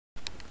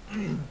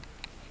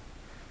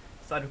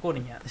Started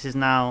recording yet? This is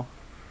now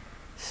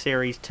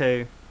Series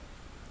 2,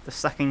 the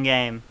second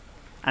game,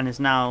 and is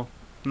now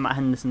Matt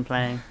Henderson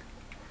playing.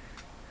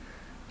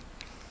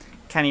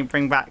 Can he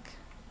bring back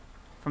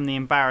from the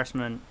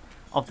embarrassment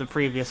of the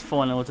previous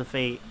 4-0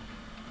 defeat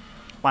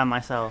by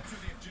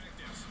myself?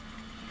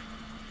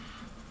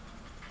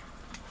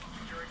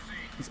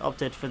 He's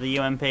opted for the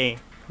UMP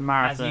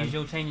marathon As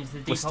usual, changes to the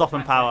default with stop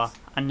and power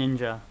tactics. and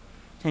ninja,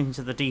 changing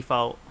to the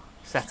default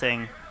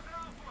setting.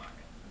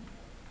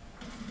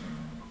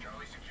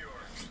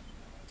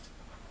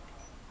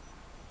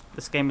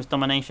 This game is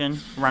domination,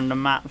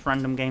 random maps,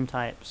 random game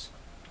types.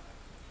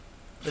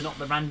 But not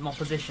the random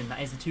opposition,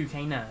 that is the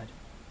 2K nerd.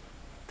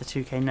 The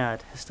 2K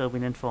nerd has still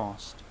been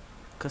enforced,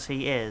 because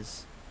he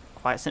is,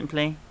 quite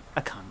simply,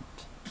 a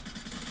cunt.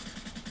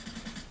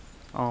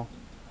 Oh.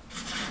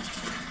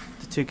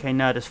 The 2K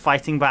nerd is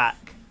fighting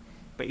back,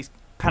 but he's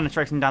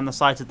penetrating down the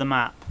sides of the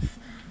map.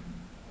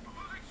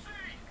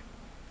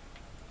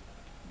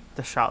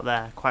 The shot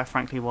there, quite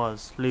frankly,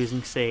 was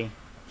losing C.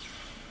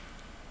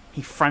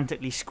 He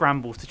frantically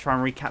scrambles to try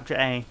and recapture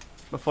A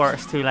before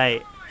it's too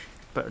late,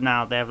 but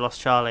now they have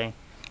lost Charlie.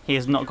 He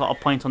has not got a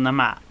point on the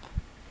map.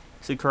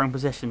 Securing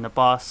position, the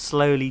bar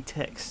slowly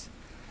ticks,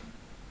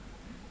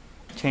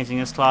 changing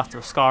his class to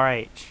a Scar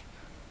H.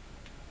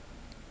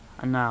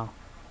 And now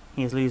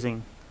he is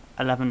losing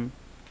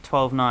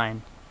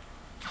 11-12-9.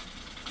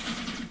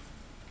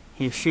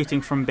 He is shooting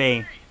from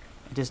B.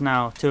 It is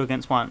now 2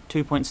 against 1,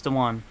 2 points to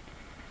 1.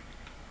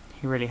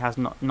 He really has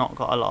not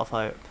got a lot of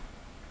hope.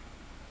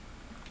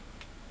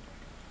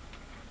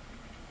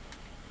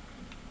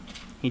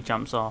 He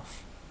jumps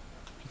off.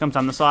 He comes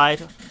down the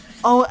side.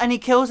 Oh, and he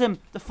kills him!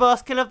 The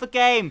first kill of the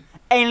game!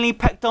 Anally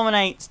Peck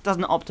dominates.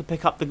 Doesn't opt to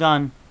pick up the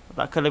gun.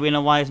 That could have been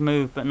a wise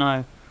move, but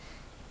no.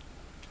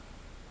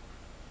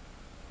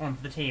 On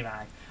for the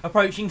teabag.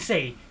 Approaching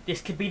C.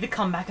 This could be the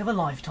comeback of a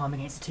lifetime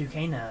against the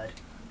 2K nerd.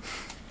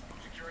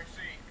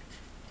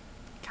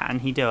 Can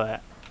he do it?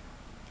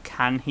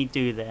 Can he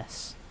do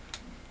this?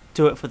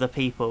 Do it for the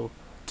people.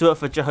 Do it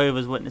for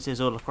Jehovah's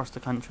Witnesses all across the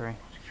country.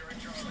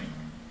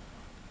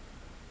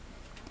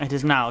 It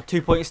is now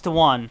 2 points to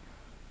 1.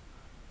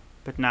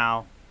 But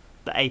now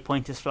the A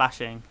point is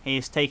flashing. He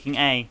is taking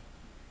A.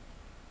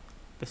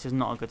 This is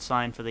not a good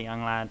sign for the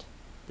young lad.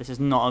 This is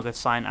not a good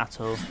sign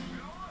at all.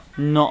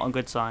 Not a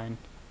good sign.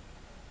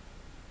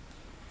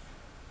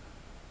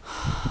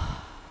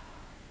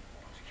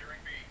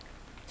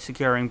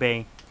 Securing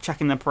B.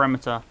 Checking the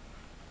perimeter.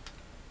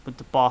 With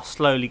the bar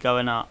slowly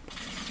going up.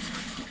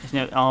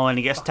 Oh, and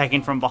he gets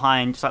taken from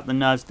behind, just like the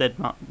nerds did.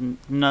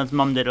 Nerds'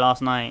 mum did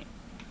last night.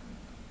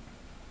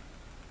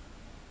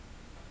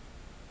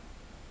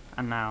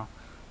 And now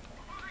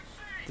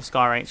the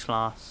Scar H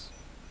class.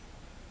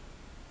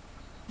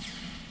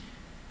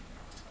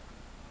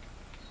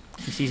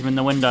 He sees him in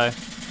the window.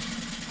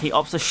 He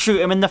opts to shoot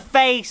him in the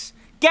face.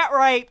 Get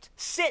raped.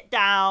 Sit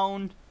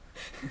down.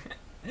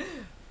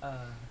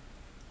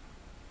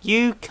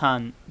 You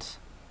cunt.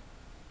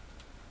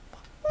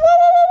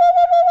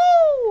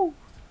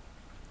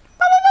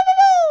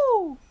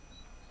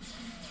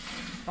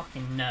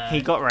 Fucking nerd.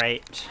 He got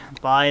raped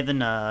by the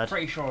nerd.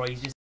 Pretty sure he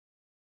just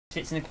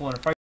sits in the corner.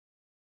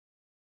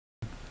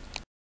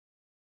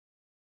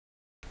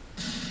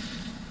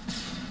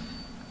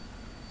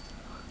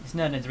 This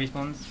nerd needs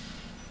respawns.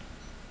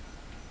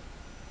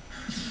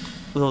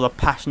 With all the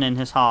passion in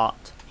his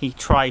heart, he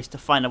tries to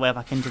find a way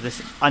back into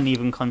this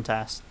uneven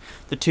contest.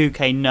 The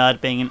 2K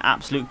nerd being an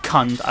absolute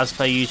cunt as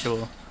per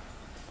usual.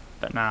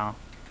 But now,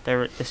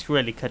 this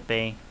really could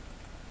be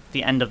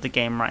the end of the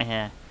game right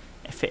here.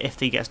 If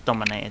he gets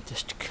dominated,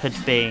 this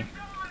could be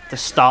the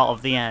start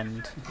of the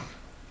end.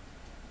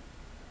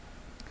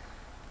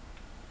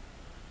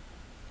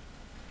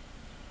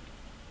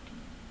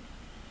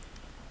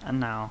 And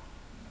now,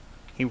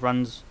 he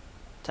runs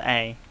to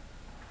A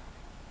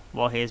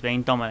while he is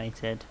being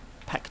dominated.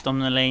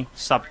 Pectominally,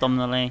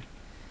 subdominally,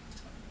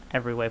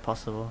 every way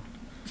possible.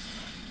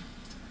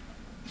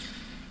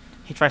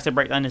 He tries to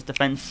break down his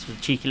defences with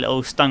a cheeky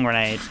little stun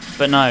grenade,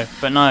 but no.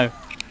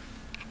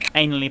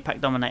 Anally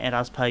Peck dominated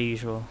as per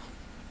usual.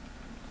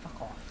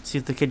 Fuck off. See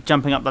the kid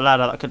jumping up the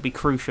ladder, that could be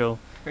crucial.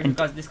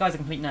 This guy's a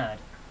complete nerd.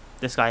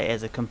 This guy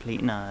is a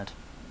complete nerd.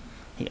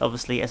 He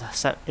obviously is a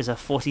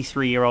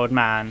 43-year-old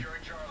man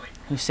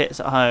who sits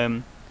at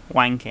home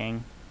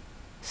wanking,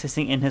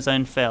 sitting in his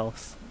own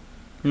filth,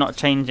 not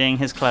changing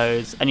his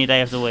clothes any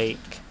day of the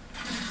week.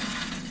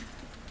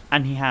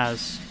 And he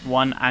has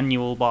one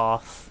annual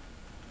bath,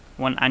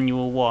 one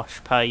annual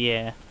wash per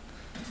year.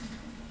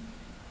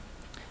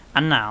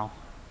 And now,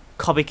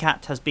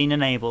 Copycat has been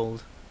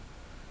enabled.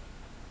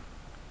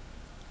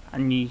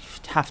 And you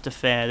have to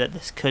fear that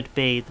this could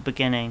be the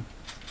beginning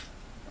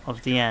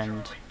of the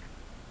end.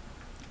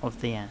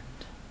 Of the end.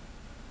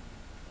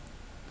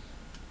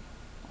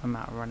 I'm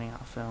out running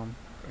out of film.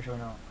 Pretty sure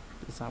not.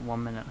 There's like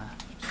 1 minute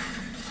left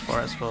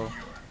before it's full.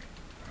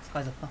 This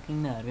guy's a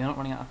fucking nerd. We are not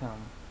running out of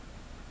film.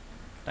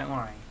 Don't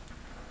worry.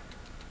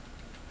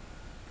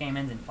 Game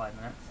ends in 5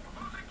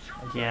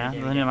 minutes. Yeah,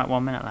 there's only like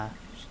 1 minute left.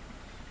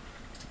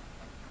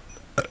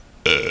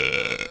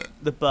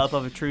 the birth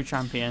of a true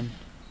champion.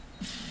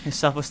 His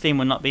self-esteem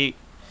will not be...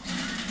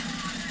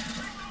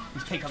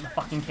 He's picked up the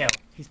fucking kill.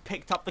 He's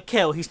picked up the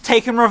kill. He's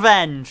taken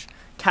revenge.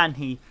 Can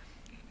he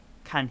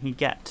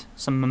get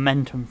some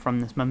momentum from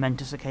this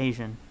momentous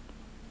occasion?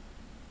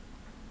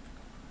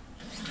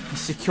 He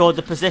secured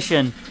the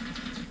position.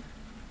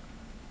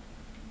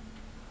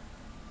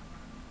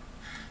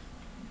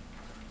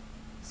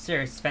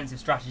 Serious defensive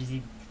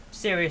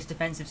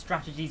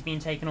strategies being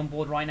taken on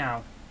board right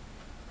now.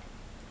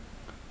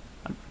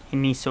 He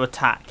needs to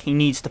attack. He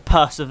needs to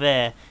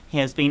persevere. He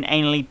has been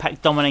anally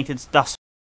peck dominated thus